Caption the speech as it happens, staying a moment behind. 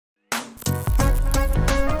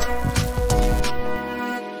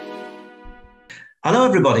Hello,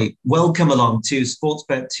 everybody. Welcome along to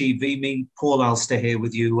SportsBet TV. Me, Paul Alster, here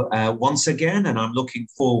with you once again, and I'm looking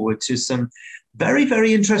forward to some very,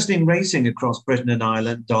 very interesting racing across Britain and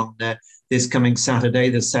Ireland on this coming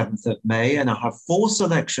Saturday, the 7th of May. And I have four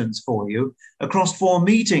selections for you across four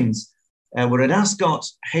meetings. We're at Ascot,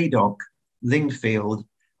 Haydock, Lingfield,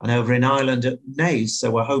 and over in Ireland at Naas.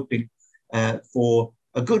 So we're hoping for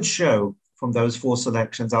a good show from those four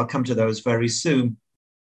selections. I'll come to those very soon.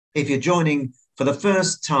 If you're joining for the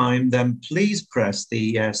first time, then please press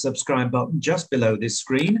the subscribe button just below this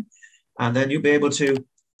screen, and then you'll be able to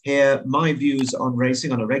hear my views on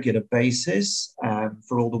racing on a regular basis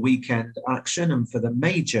for all the weekend action and for the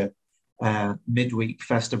major midweek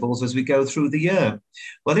festivals as we go through the year.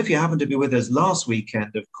 Well, if you happened to be with us last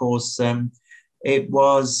weekend, of course, it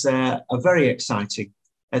was a very exciting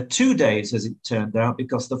 2 days, as it turned out,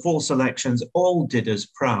 because the four selections all did us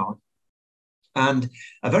proud. And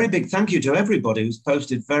a very big thank you to everybody who's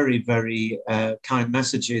posted very, very kind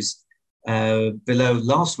messages below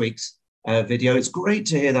last week's video. It's great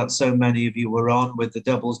to hear that so many of you were on with the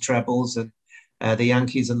doubles, trebles, and the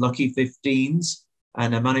Yankees and Lucky 15s.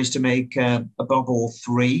 And I managed to make above all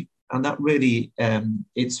three. And that really,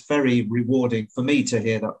 it's very rewarding for me to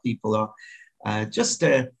hear that people are just,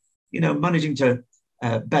 managing to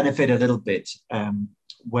benefit a little bit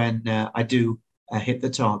when I do hit the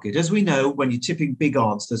target. As we know, when you're tipping big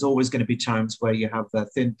odds, there's always going to be times where you have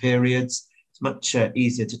thin periods. It's much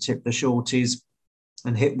easier to tip the shorties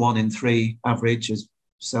and hit 1 in 3 averages,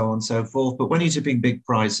 so on and so forth. But when you're tipping big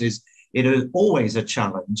prices, it is always a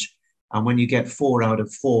challenge. And when you get 4 out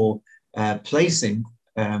of 4 placing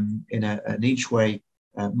in an each way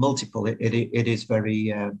multiple, it is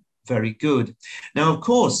very, very good. Now, of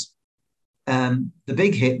course, the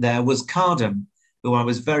big hit there was Cardham, who I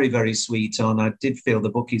was very, very sweet on. I did feel the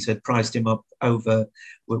bookies had priced him up over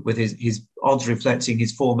with his odds reflecting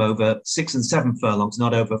his form over 6 and 7 furlongs,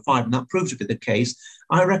 not over 5. And that proved to be the case.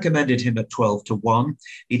 I recommended him at 12 to 1.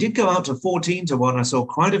 He did go out to 14 to 1. I saw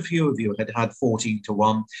quite a few of you had 14 to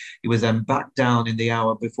 1. He was then back down in the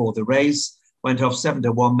hour before the race, went off 7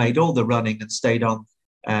 to 1, made all the running and stayed on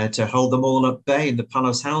to hold them all at bay in the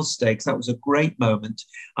Palace House Stakes. That was a great moment.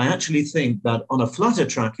 I actually think that on a flatter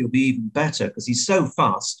track, he'll be even better because he's so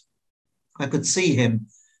fast. I could see him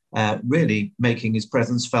really making his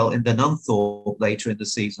presence felt in the Nunthorpe later in the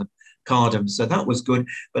season, Cardham. So that was good.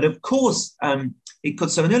 But of course, it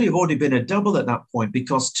could so nearly have already been a double at that point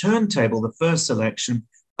because Turntable, the first selection,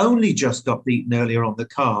 only just got beaten earlier on the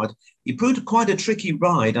card. He proved quite a tricky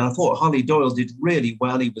ride. And I thought Holly Doyle did really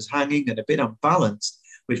well. He was hanging and a bit unbalanced,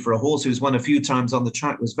 which for a horse who's won a few times on the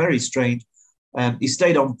track was very strange. He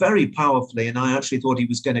stayed on very powerfully, and I actually thought he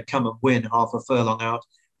was going to come and win half a furlong out.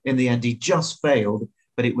 In the end, he just failed,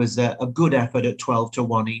 but it was a good effort at 12 to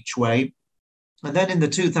 1 each way. And then in the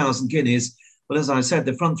 2,000 guineas, well, as I said,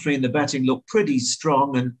 the front three in the betting looked pretty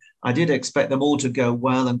strong, and I did expect them all to go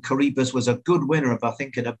well. And Coribus was a good winner of, I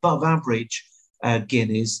think, an above average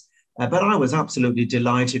guineas. But I was absolutely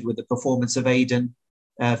delighted with the performance of Aidan,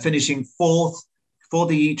 finishing 4th for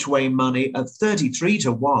the each way money at 33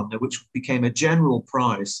 to 1, which became a general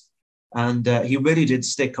price. And he really did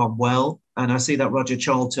stick on well. And I see that Roger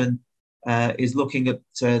Charlton is looking at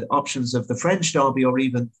options of the French Derby or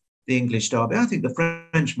even the English Derby. I think the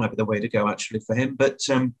French might be the way to go, actually, for him. But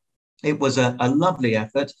it was a lovely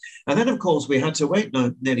effort. And then, of course, we had to wait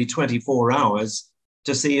nearly 24 hours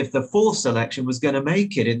to see if the fourth selection was going to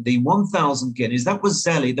make it in the 1,000 guineas. That was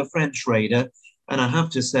Zelly, the French raider. And I have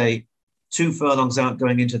to say, 2 furlongs out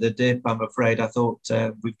going into the dip, I'm afraid. I thought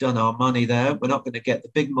we've done our money there. We're not going to get the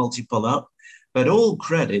big multiple up. But all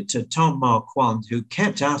credit to Tom Marquand, who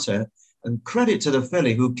kept at her, and credit to the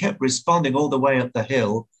filly, who kept responding all the way up the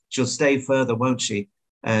hill. She'll stay further, won't she?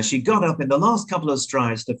 She got up in the last couple of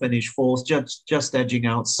strides to finish 4th, just edging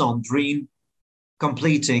out Sandrine,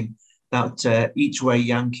 completing that each way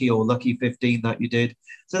Yankee or Lucky 15 that you did.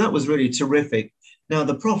 So that was really terrific. Now,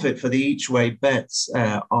 the profit for the each way bets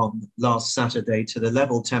on last Saturday to the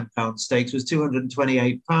level £10 stakes was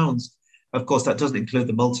 £228. Of course, that doesn't include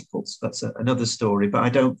the multiples. That's another story, but I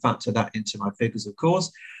don't factor that into my figures, of course.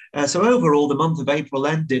 So overall, the month of April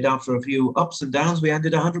ended after a few ups and downs. We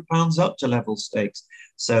ended £100 up to level stakes.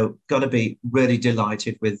 So got to be really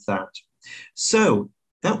delighted with that. So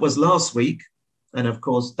that was last week. And of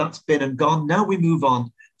course, that's been and gone. Now we move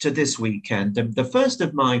on to this weekend. And the first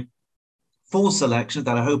of my 4 selections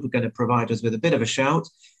that I hope are going to provide us with a bit of a shout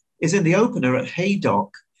is in the opener at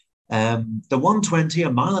Haydock. The 120,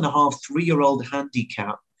 a mile and a half, 3-year-old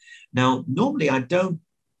handicap. Now, normally I don't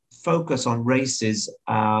focus on races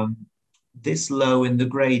this low in the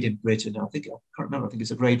grade in Britain. I can't remember, I think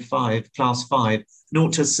it's a grade 5, class 5, 0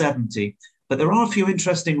 to 70. But there are a few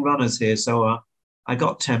interesting runners here, so I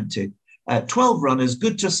got tempted. 12 runners,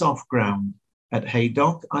 good to soft ground at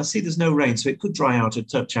Haydock. I see there's no rain, so it could dry out a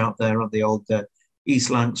touch out there on the old East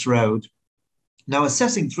Lancs Road. Now,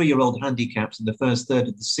 assessing 3-year-old handicaps in the first third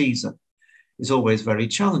of the season is always very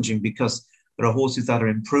challenging because there are horses that are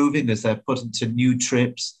improving as they're put into new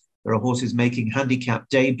trips. There are horses making handicap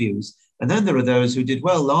debuts. And then there are those who did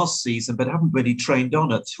well last season but haven't really trained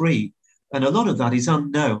on at 3. And a lot of that is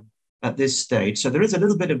unknown at this stage. So there is a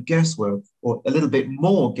little bit of guesswork, or a little bit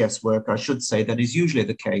more guesswork, I should say, than is usually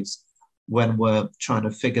the case when we're trying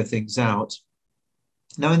to figure things out.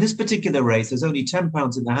 Now, in this particular race, there's only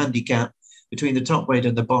 £10 in the handicap between the top weight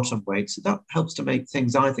and the bottom weight. So that helps to make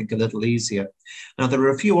things, I think, a little easier. Now, there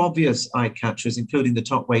are a few obvious eye catchers, including the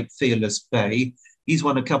top weight Fearless Bay. He's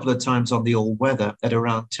won a couple of times on the all-weather at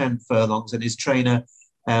around 10 furlongs, and his trainer,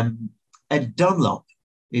 Ed Dunlop,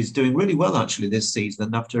 is doing really well, actually, this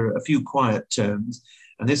season after a few quiet turns.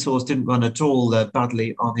 And this horse didn't run at all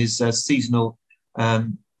badly on his seasonal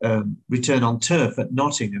return on turf at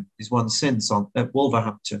Nottingham. He's won since at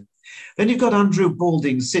Wolverhampton. Then you've got Andrew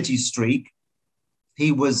Balding's City Streak.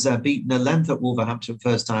 He was beaten a length at Wolverhampton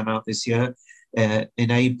first time out this year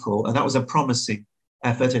in April, and that was a promising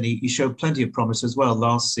effort, and he showed plenty of promise as well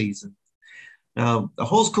last season. Now, a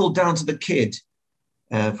horse called Down to the Kid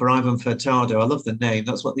for Ivan Furtado. I love the name.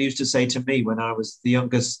 That's what they used to say to me when I was the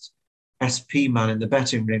youngest SP man in the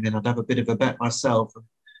betting ring, and I'd have a bit of a bet myself.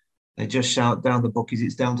 They just shout down the bookies,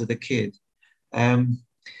 it's Down to the Kid.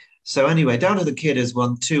 So anyway, Down to the Kid has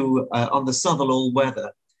won 2 on the Southern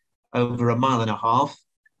all-weather over 1.5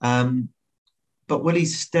 miles. But will he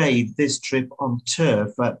stay this trip on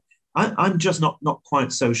turf? I'm just not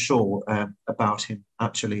quite so sure about him,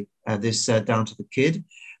 actually, this Down to the Kid.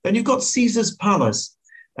 Then you've got Caesar's Palace,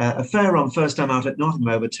 a fair run first time out at Nottingham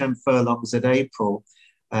over 10 furlongs at April,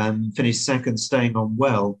 finished second, staying on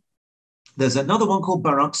well. There's another one called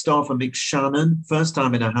Barak Star for Mick Shannon, first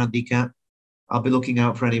time in a handicap. I'll be looking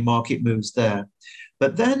out for any market moves there.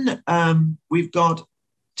 But then we've got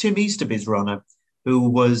Tim Easterby's runner, who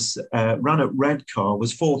was run at Redcar,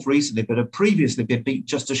 was 4th recently, but had previously been beat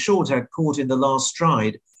just a short, had caught in the last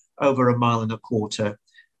stride over 1.25 miles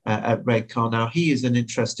at Redcar. Now, he is an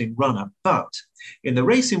interesting runner, but in the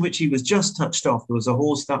race in which he was just touched off, there was a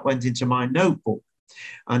horse that went into my notebook,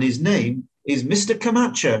 and his name is Mr.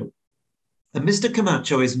 Camacho. And Mr.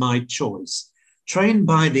 Camacho is my choice, trained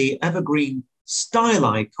by the evergreen style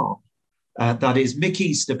icon, that is Mick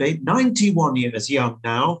Easterby, 91 years young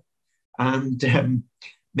now. And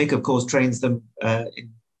Mick, of course, trains them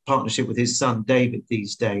in partnership with his son, David,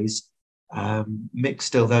 these days. Mick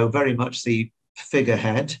still, though, very much the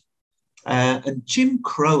figurehead. And Jim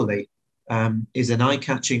Crowley is an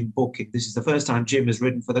eye-catching booking. This is the first time Jim has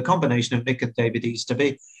ridden for the combination of Mick and David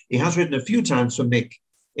Easterby. He has ridden a few times for Mick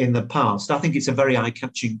in the past. I think it's a very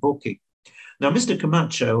eye-catching booking. Now, Mr.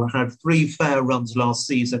 Camacho had 3 fair runs last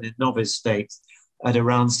season in novice stakes at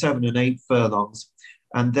around 7 and 8 furlongs.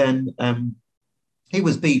 And then he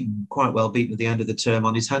was beaten, quite well beaten at the end of the term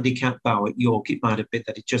on his handicap bow at York. It might have been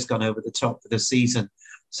that he'd just gone over the top for the season.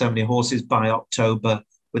 So many horses by October,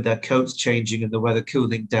 with their coats changing and the weather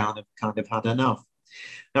cooling down, have kind of had enough.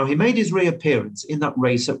 Now, he made his reappearance in that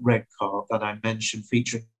race at Redcar that I mentioned,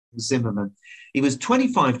 featuring Zimmerman. He was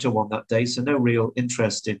 25 to 1 that day, so no real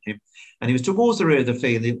interest in him. And he was towards the rear of the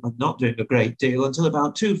field and not doing a great deal until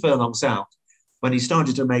about 2 furlongs out, when he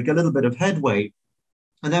started to make a little bit of headway.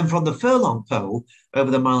 And then from the furlong pole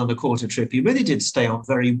over the 1.25 mile trip, he really did stay on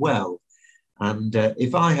very well. And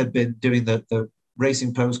if I had been doing the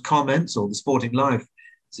Racing Post comments or the Sporting Life,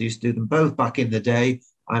 so I used to do them both back in the day,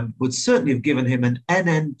 I would certainly have given him an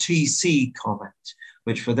NNTC comment,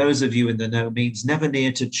 which for those of you in the know means never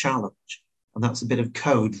near to challenge. And that's a bit of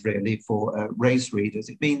code, really, for race readers.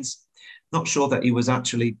 It means not sure that he was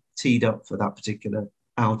actually teed up for that particular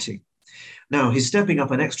outing. Now, he's stepping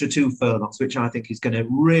up an extra 2 furlongs, which I think is going to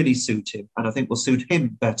really suit him, and I think will suit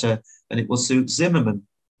him better than it will suit Zimmerman.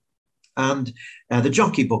 And the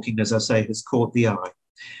jockey booking, as I say, has caught the eye.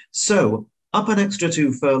 So, up an extra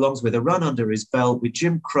 2 furlongs with a run under his belt with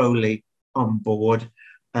Jim Crowley on board.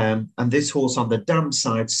 And this horse on the dam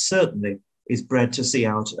side certainly is bred to see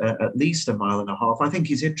out at least 1.5 miles. I think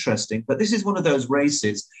he's interesting, but this is one of those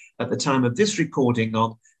races at the time of this recording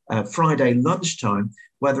on Friday lunchtime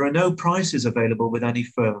where there are no prices available with any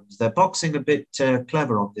firms. They're boxing a bit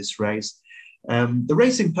clever on this race. The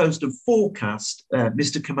Racing Post have forecast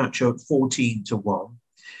Mr. Camacho at 14 to 1.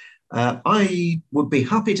 I would be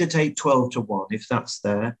happy to take 12 to 1 if that's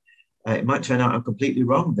there. It might turn out I'm completely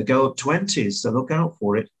wrong. They go up 20s, so look out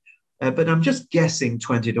for it. But I'm just guessing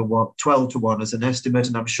 20 to 1, 12 to 1 as an estimate,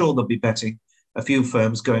 and I'm sure they'll be betting a few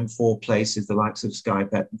firms going 4 places, the likes of Sky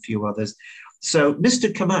Bet and a few others. So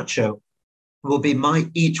Mr. Camacho will be my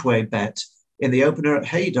each-way bet in the opener at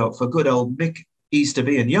Haydock for good old Mick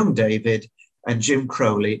Easterby and young David and Jim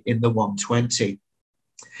Crowley in the 120.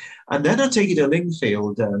 And then I take you to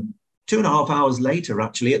Lingfield, 2.5 hours later,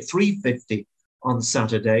 actually, at 3:50 on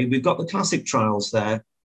Saturday. We've got the classic trials there,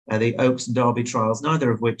 the Oaks and Derby trials,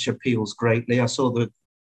 neither of which appeals greatly. I saw the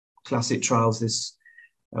classic trials this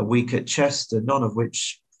week at Chester, none of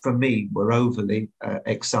which, for me, were overly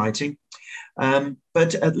exciting.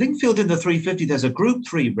 But at Lingfield in the 350, there's a Group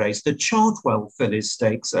 3 race, the Chartwell Fillies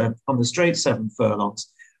Stakes on the straight 7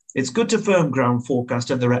 furlongs. It's good to firm ground forecast,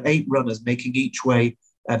 and there are 8 runners making each way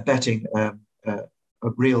betting a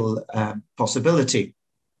real possibility.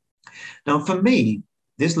 Now, for me,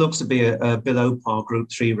 this looks to be a below par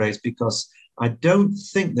Group 3 race because I don't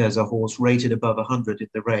think there's a horse rated above 100 in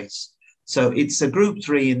the race. So it's a Group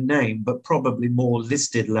 3 in name, but probably more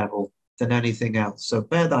listed level than anything else. So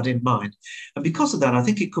bear that in mind. And because of that, I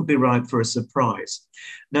think it could be ripe for a surprise.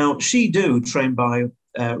 Now, She Do, trained by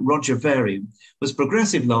Roger Varian, was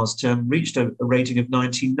progressive last term, reached a rating of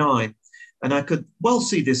 99. And I could well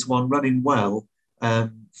see this one running well,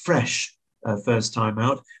 fresh first time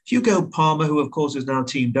out. Hugo Palmer, who of course is now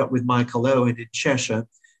teamed up with Michael Owen in Cheshire,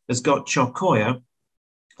 has got Chokoya,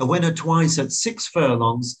 a winner twice at 6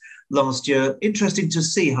 furlongs last year. Interesting to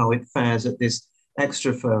see how it fares at this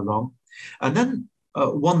extra furlong. And then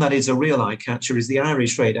one that is a real eye catcher is the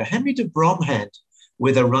Irish raider, Henry de Bromhead,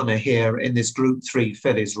 with a runner here in this Group 3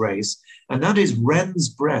 Fillies race. And that is Wren's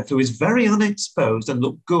Breath, who is very unexposed and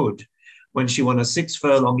looked good when she won a 6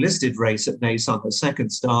 furlong listed race at Naas on the second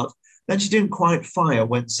start. Then she didn't quite fire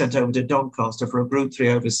when sent over to Doncaster for a Group 3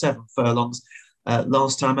 over 7 furlongs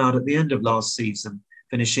last time out at the end of last season,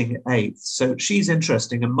 finishing 8th. So she's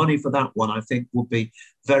interesting, and money for that one, I think, will be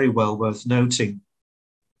very well worth noting.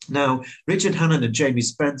 Now, Richard Hannon and Jamie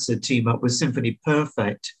Spencer team up with Symphony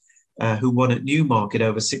Perfect, who won at Newmarket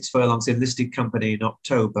over 6 furlongs in listed company in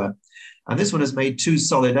October. And this one has made 2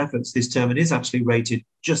 solid efforts this term and is actually rated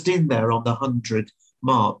just in there on the 100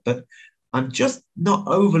 mark. But I'm just not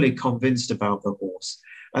overly convinced about the horse.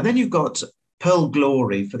 And then you've got Pearl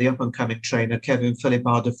Glory for the up-and-coming trainer, Kevin Philippe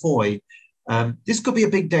Ardefoy. This could be a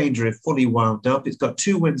big danger if fully wound up. It's got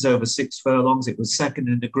 2 wins over 6 furlongs. It was second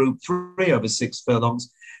in the Group 3 over 6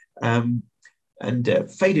 furlongs. And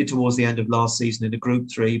faded towards the end of last season in the Group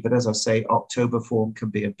 3. But as I say, October form can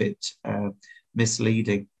be a bit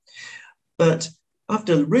misleading. But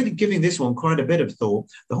after really giving this one quite a bit of thought,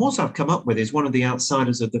 the horse I've come up with is one of the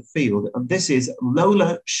outsiders of the field, and this is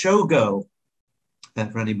Lola Showgirl.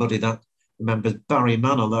 For anybody that remembers Barry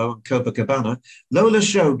Manilow and Copacabana, Lola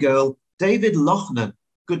Showgirl, David Loughnan,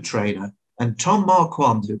 good trainer, and Tom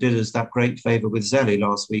Marquand, who did us that great favour with Zelly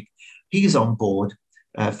last week, he's on board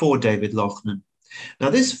for David Loughnan. Now,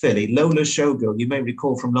 this filly, Lola Showgirl, you may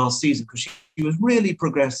recall from last season, because she was really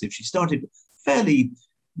progressive. She started fairly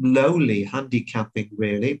lowly handicapping,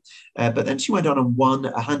 really. But then she went on and won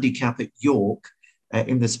a handicap at York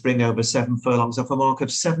in the spring over 7 furlongs off a mark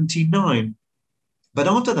of 79. But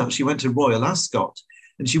after that, she went to Royal Ascot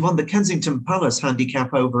and she won the Kensington Palace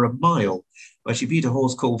handicap over a mile, where she beat a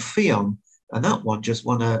horse called Fion. And that one just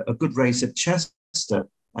won a good race at Chester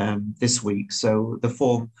this week. So the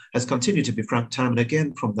form has continued to be Frank Timon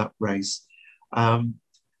again from that race.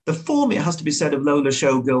 The form, it has to be said, of Lola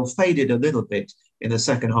Showgirl faded a little bit in the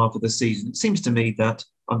second half of the season. It seems to me that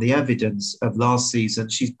on the evidence of last season,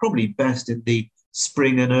 she's probably best in the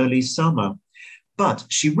spring and early summer. But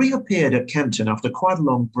she reappeared at Kempton after quite a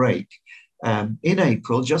long break in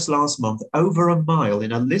April, just last month, over a mile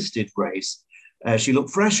in a listed race. She looked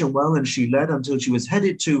fresh and well, and she led until she was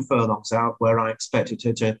headed 2 furlongs out, where I expected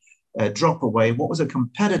her to drop away in what was a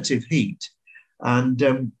competitive heat.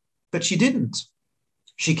 But she didn't.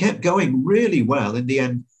 She kept going really well in the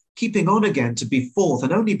end, keeping on again to be 4th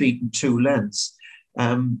and only beaten 2 lengths.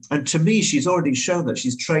 And to me, she's already shown that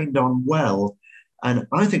she's trained on well. And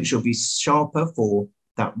I think she'll be sharper for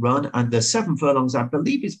that run. And the 7 furlongs, I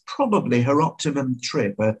believe, is probably her optimum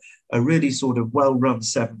trip, a really sort of well-run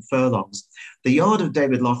 7 furlongs. The yard of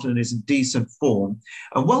David Loughnan is in decent form.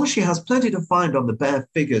 And while she has plenty to find on the bare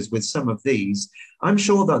figures with some of these, I'm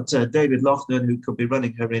sure that David Loughnan, who could be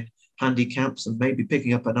running her in handicaps and maybe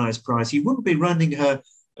picking up a nice price, he wouldn't be running her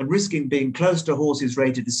and risking being close to horses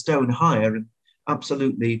rated a stone higher and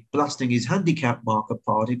absolutely blasting his handicap mark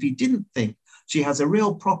apart if he didn't think she has a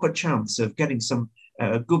real proper chance of getting some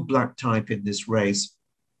good black type in this race.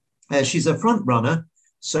 She's a front runner,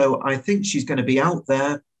 So I think she's going to be out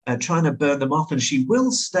there trying to burn them off, and she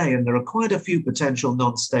will stay. And there are quite a few potential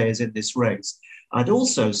non-stayers in this race. I'd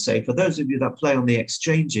also say, for those of you that play on the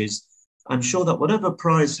exchanges, I'm sure that whatever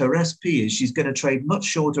price her SP is, she's going to trade much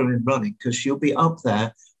shorter in running because she'll be up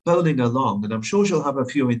there bowling along. And I'm sure she'll have a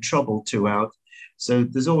few in trouble two out. So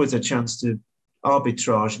there's always a chance to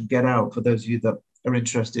arbitrage and get out for those of you that are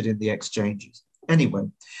interested in the exchanges. Anyway,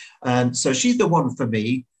 so she's the one for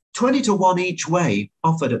me. 20 to 1 each way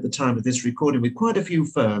offered at the time of this recording with quite a few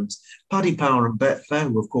firms. Paddy Power and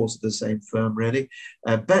Betfair, who of course are the same firm really.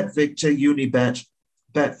 Bet Victor, Unibet,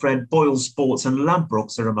 Betfred, Boyle Sports and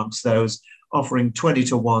Ladbrokes are amongst those, offering 20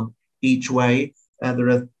 to 1 each way. There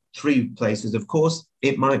are 3 places, of course.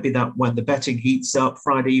 It might be that when the betting heats up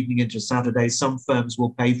Friday evening into Saturday, some firms will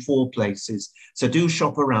pay 4 places. So do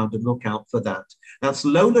shop around and look out for that. That's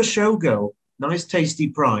Lola Showgirl, nice tasty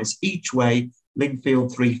price each way,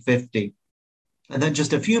 Lingfield 350. And then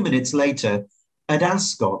just a few minutes later at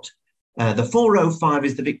Ascot, the 405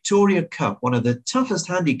 is the Victoria Cup, one of the toughest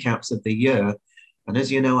handicaps of the year. And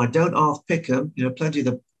as you know, I don't half pick them. You know, plenty of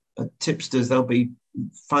the tipsters, they'll be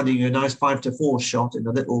finding you a nice 5 to 4 shot in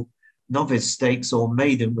a little novice stakes or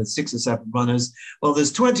maiden with 6 or 7 runners. Well,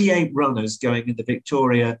 there's 28 runners going in the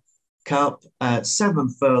Victoria Cup, 7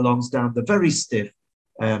 furlongs down the very stiff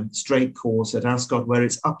straight course at Ascot, where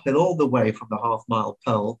it's uphill all the way from the half-mile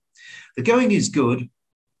pole. The going is good.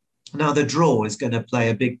 Now, the draw is going to play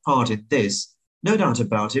a big part in this, no doubt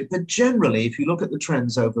about it. But generally, if you look at the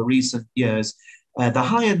trends over recent years, the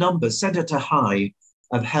higher numbers, centre to high,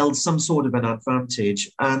 have held some sort of an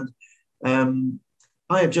advantage. And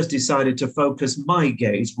I have just decided to focus my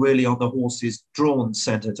gaze really on the horses drawn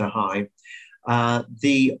centre to high.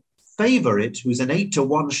 The favourite, who's an 8 to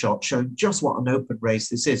 1 shot, showing just what an open race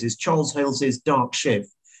this is Charles Hill's Dark Shift.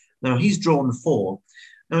 Now, he's drawn 4.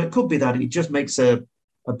 Now, it could be that he just makes a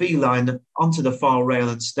beeline onto the far rail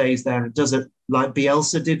and stays there and does it like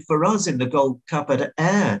Bielsa did for us in the Gold Cup at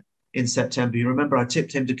Ayr in September. You remember I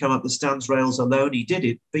tipped him to come up the stands rails alone. He did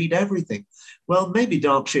it, beat everything. Well, maybe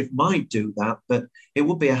Dark Shift might do that, but it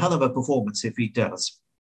would be a hell of a performance if he does.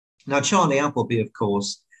 Now, Charlie Appleby, of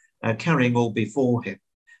course, carrying all before him.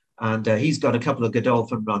 And he's got a couple of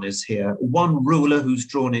Godolphin runners here. One Ruler, who's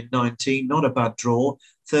drawn in 19, not a bad draw.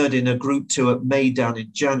 3rd in a Group 2 at Haydock in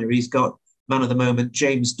January. He's got man of the moment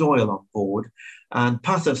James Doyle on board. And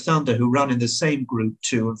Path of Thunder, who ran in the same Group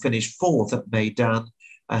 2 and finished 4th at Haydock,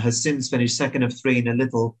 has since finished 2nd of 3 in a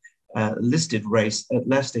little listed race at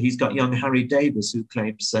Leicester. He's got young Harry Davis, who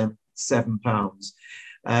claims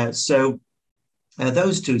 £7. So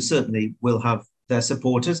those two certainly will have their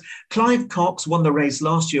supporters. Clive Cox won the race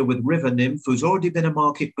last year with River Nymph, who's already been a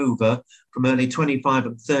market mover from early 25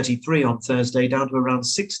 and 33 on Thursday down to around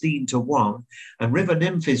 16 to 1. And River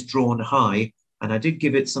Nymph is drawn high, and I did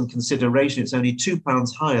give it some consideration. It's only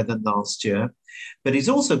 £2 higher than last year. But he's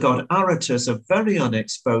also got Aratus, a very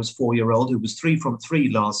unexposed 4-year-old who was 3 from 3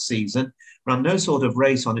 last season, ran no sort of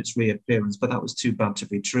race on its reappearance, but that was too bad to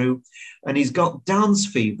be true. And he's got Dance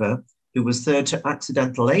Fever, who was 3rd to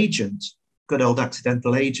Accidental Agent, good old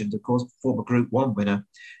Accidental Agent, of course, former Group 1 winner,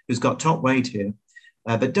 who's got top weight here.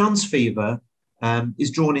 But Dance Fever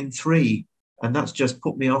is drawn in 3, and that's just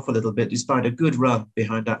put me off a little bit, despite a good run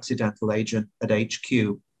behind Accidental Agent at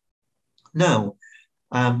HQ. Now,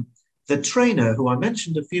 the trainer, who I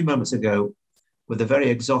mentioned a few moments ago with a very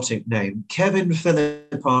exotic name, Kevin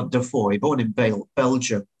Philippart de Foy, born in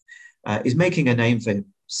Belgium, is making a name for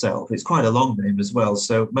himself. It's quite a long name as well,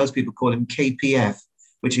 so most people call him KPF,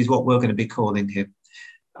 which is what we're going to be calling him.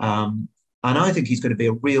 And I think he's going to be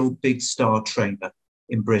a real big star trainer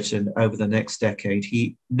in Britain over the next decade.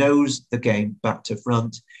 He knows the game back to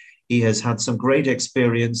front. He has had some great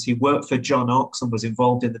experience. He worked for John Ox and was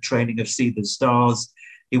involved in the training of See the Stars.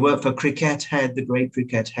 He worked for Cricket Head, the great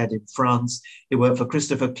Cricket Head in France. He worked for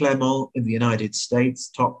Christopher Clement in the United States,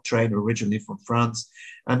 top trainer originally from France.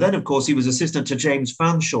 And then, of course, he was assistant to James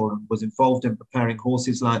Fanshawe and was involved in preparing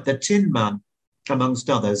horses like the Tin Man, amongst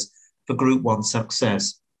others, for Group 1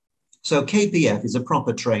 success. So KPF is a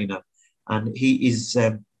proper trainer, and he is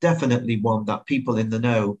definitely one that people in the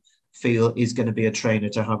know feel is going to be a trainer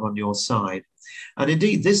to have on your side. And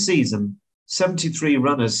indeed, this season, 73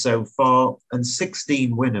 runners so far and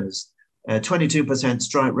 16 winners, 22%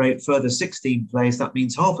 strike rate, further 16 plays. That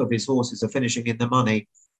means half of his horses are finishing in the money,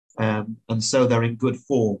 and so they're in good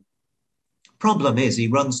form. Problem is, he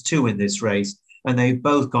runs 2 in this race, and they've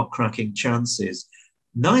both got cracking chances.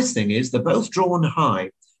 Nice thing is, they're both drawn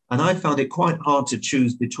high, and I found it quite hard to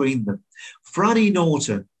choose between them. Franny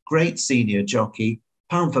Norton, great senior jockey,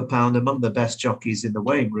 pound for pound, among the best jockeys in the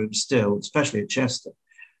weighing room still, especially at Chester.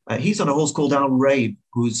 He's on a horse called Al Rabe,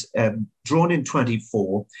 who's drawn in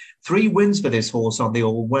 24. 3 wins for this horse on the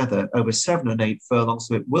all-weather over 7 and 8 furlongs,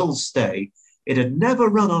 so it will stay. It had never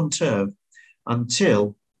run on turf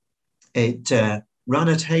until it ran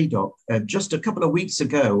at Haydock just a couple of weeks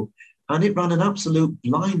ago, and it ran an absolute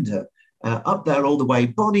blinder up there all the way.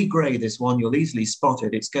 Bonnie Gray, this one, you'll easily spot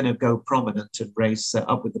it. It's going to go prominent and race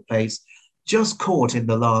up with the pace. Just caught in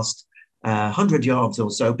the last 100 yards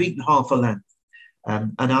or so, beaten half a length.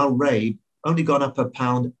 And Al Rabe only gone up a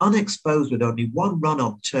pound, unexposed with only 1 run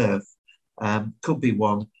on turf. Could be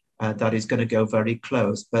one that is going to go very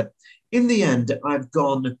close. But in the end, I've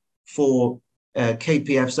gone for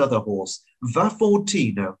KPF's other horse, Va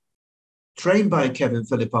Fortino, trained by Kevin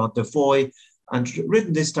Philippard de Foy and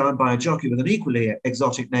ridden this time by a jockey with an equally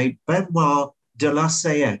exotic name, Benoit de la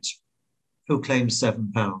Sayette, who claims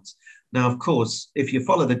 £7. Now, of course, if you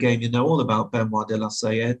follow the game, you know all about Benoit de la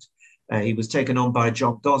Sayette. He was taken on by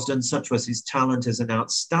John Gosden. Such was his talent as an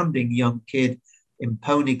outstanding young kid in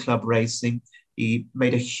pony club racing. He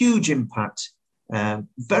made a huge impact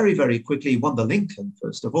very, very quickly. He won the Lincoln,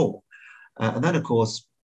 first of all. And then, of course,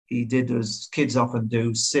 he did, as kids often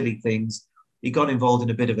do, silly things. He got involved in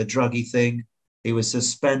a bit of a druggy thing. He was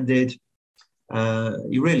suspended.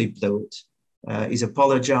 He really blew it. He's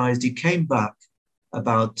apologized. He came back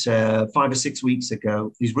about 5 or 6 weeks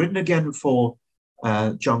ago. He's ridden again for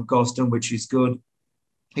John Gosden, which is good.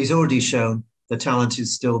 He's already shown the talent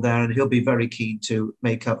is still there, and he'll be very keen to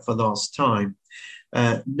make up for lost time.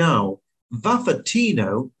 Now, Va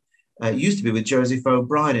Fortino used to be with Joseph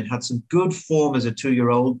O'Brien and had some good form as a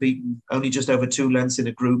 2-year-old, beaten only just over 2 lengths in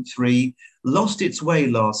a Group 3, lost its way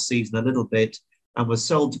last season a little bit and was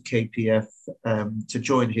sold to KPF to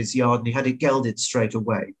join his yard, and he had it gelded straight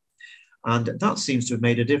away. And that seems to have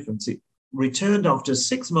made a difference. It returned after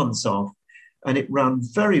 6 months off, and it ran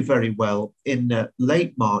very, very well in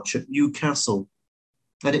late March at Newcastle.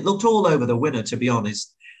 And it looked all over the winner, to be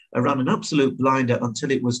honest. It ran an absolute blinder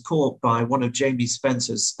until it was caught by one of Jamie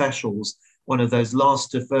Spencer's specials, one of those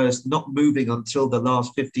last to first, not moving until the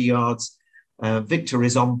last 50 yards. Victor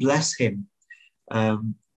is on, bless him.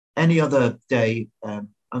 Any other day,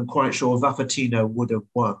 I'm quite sure Va Fortino would have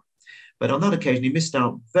won. But on that occasion, he missed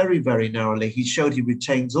out very, very narrowly. He showed he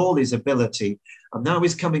retains all his ability, and now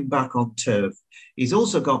he's coming back on turf. He's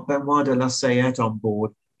also got Benoit de la Sayette on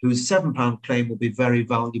board, whose £7 claim will be very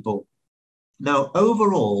valuable. Now,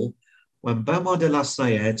 overall, when Benoit de la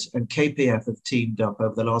Sayette and KPF have teamed up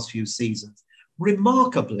over the last few seasons,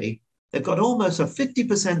 remarkably, they've got almost a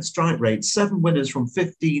 50% strike rate, 7 winners from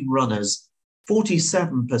 15 runners,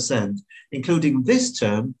 47%, including this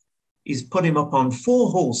term. He's put him up on 4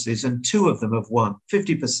 horses and 2 of them have won,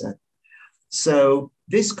 50%. So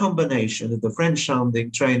this combination of the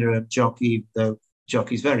French-sounding trainer and jockey, though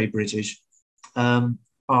jockey's very British,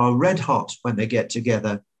 are red hot when they get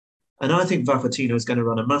together. And I think Va Fortino is going to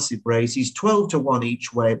run a massive race. He's 12-1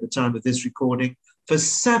 each way at the time of this recording for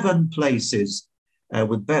 7 places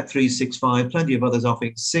with Bet365, plenty of others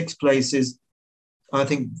offering 6 places. I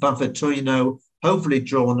think Va Fortino, hopefully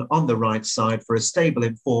drawn on the right side for a stable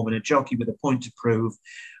in form and a jockey with a point to prove,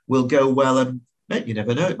 will go well. And you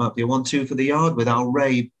never know, it might be a 1-2 for the yard with Al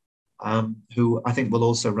Rabe, who I think will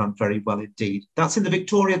also run very well indeed. That's in the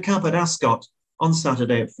Victoria Cup at Ascot on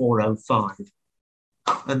Saturday at 4:05.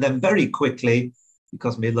 And then very quickly,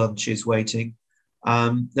 because my lunch is waiting,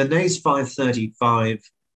 the Naas 535,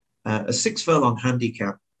 a 6-furlong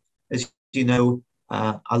handicap. As you know,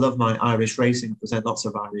 I love my Irish racing, present lots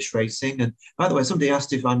of Irish racing. And by the way, somebody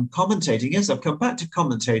asked if I'm commentating. Yes, I've come back to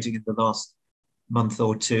commentating in the last month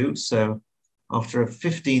or two. So after a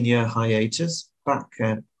 15-year hiatus, back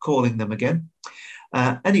calling them again.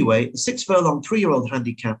 Anyway, 6-furlong 3-year-old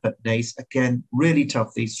handicap at Naas. Again, really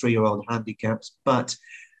tough, these 3-year-old handicaps, but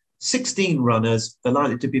 16 runners. They're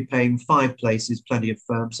likely to be paying 5 places, plenty of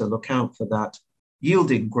firm, so look out for that.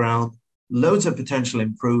 Yielding ground, loads of potential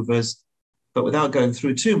improvers, but without going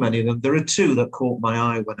through too many of them, there are 2 that caught my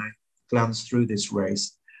eye when I glanced through this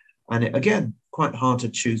race. And again, quite hard to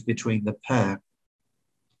choose between the pair.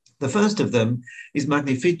 The first of them is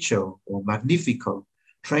Magnifico, or Magnifico,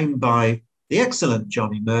 trained by the excellent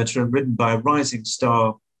Johnny Murter and ridden by a rising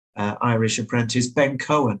star Irish apprentice, Ben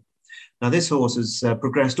Cohen. Now, this horse has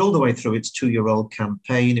progressed all the way through its 2-year-old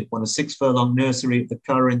campaign. It won a 6-furlong nursery at the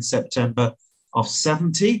Curragh in September off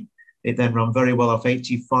 70. It then ran very well off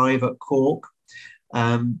 85 at Cork.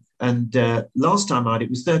 Last time out, it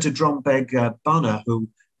was third to Drombeg Banner, who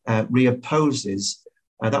reopposes.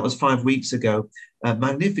 That was 5 weeks ago.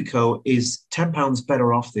 Magnifico is £10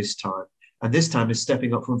 better off this time. And this time is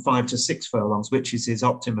stepping up from 5 to 6 furlongs, which is his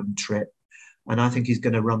optimum trip. And I think he's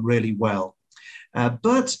going to run really well.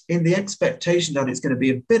 But in the expectation that it's going to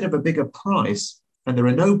be a bit of a bigger price, and there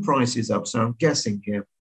are no prices up, so I'm guessing here.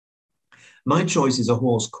 My choice is a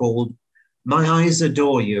horse called My Eyes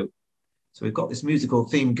Adore You. So we've got this musical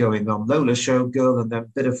theme going on. Lola Showgirl and then a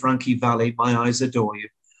bit of Frankie Valli, My Eyes Adore You.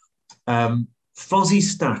 Fozzie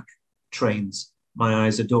Stack trains My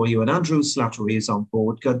Eyes Adore You, and Andrew Slattery is on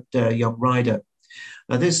board, good young rider.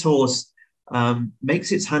 Now this horse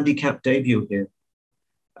makes its handicap debut here.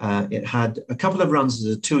 It had a couple of runs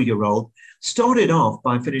as a 2-year-old, started off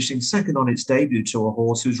by finishing second on its debut to a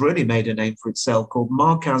horse who's really made a name for itself called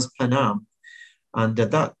Marquez Panam. And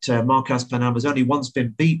that Marquez Panam has only once been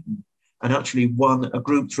beaten and actually won a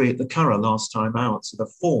Group 3 at the Curragh last time out. So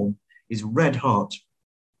the form is red hot.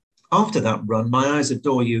 After that run, My Eyes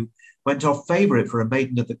Adore You went off favourite for a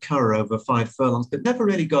maiden at the Curragh over 5 furlongs, but never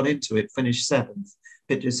really got into it, finished 7th,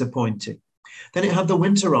 bit disappointing. Then it had the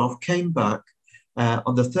winter off, came back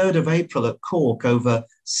on the 3rd of April at Cork over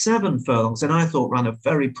 7 furlongs, and I thought ran a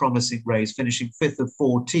very promising race, finishing 5th of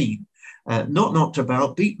 14. Not knocked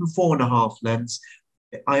about, beaten 4.5 lengths.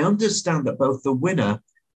 I understand that both the winner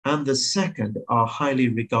and the second are highly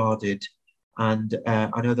regarded. And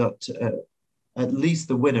I know that at least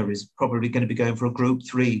the winner is probably going to be going for a Group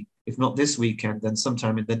 3, if not this weekend, then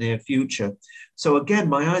sometime in the near future. So again,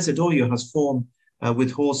 My Eyes Adore You has form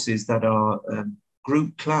with horses that are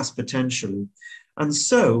group class potentially. And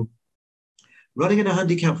so running in a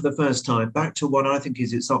handicap for the first time, back to what I think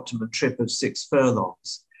is its optimum trip of 6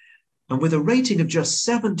 furlongs. And with a rating of just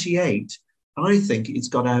 78, I think it's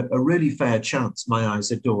got a really fair chance, My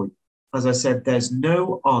Eyes Adore You. As I said, there's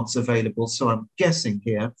no odds available, so I'm guessing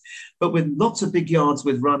here. But with lots of big yards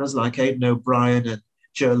with runners like Aidan O'Brien and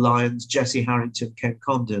Joe Lyons, Jesse Harrington, Ken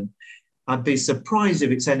Condon, I'd be surprised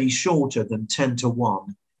if it's any shorter than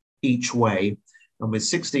 10-1 each way. And with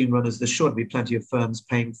 16 runners, there should be plenty of firms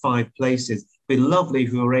paying 5 places. It'd be lovely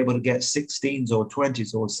if we were able to get 16s or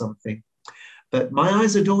 20s or something. But My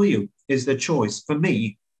Eyes Adore You is the choice for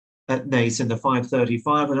me at Naas in the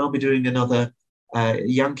 5:35, and I'll be doing another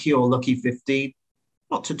Yankee or Lucky 15.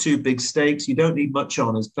 Not to 2 big stakes. You don't need much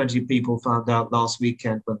on, as plenty of people found out last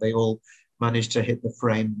weekend when they all managed to hit the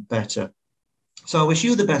frame better. So I wish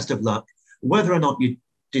you the best of luck, whether or not you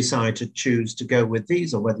decide to choose to go with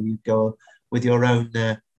these or whether you go with your own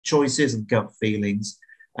choices and gut feelings.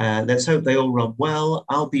 Let's hope they all run well.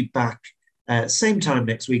 I'll be back same time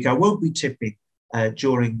next week. I won't be tipping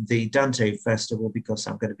during the Dante Festival because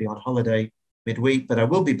I'm going to be on holiday midweek, but I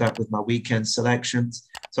will be back with my weekend selections.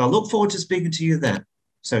 So I look forward to speaking to you then.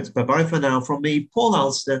 So it's bye-bye for now from me, Paul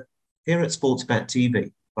Alster, here at SportsBet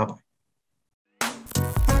TV. Bye-bye.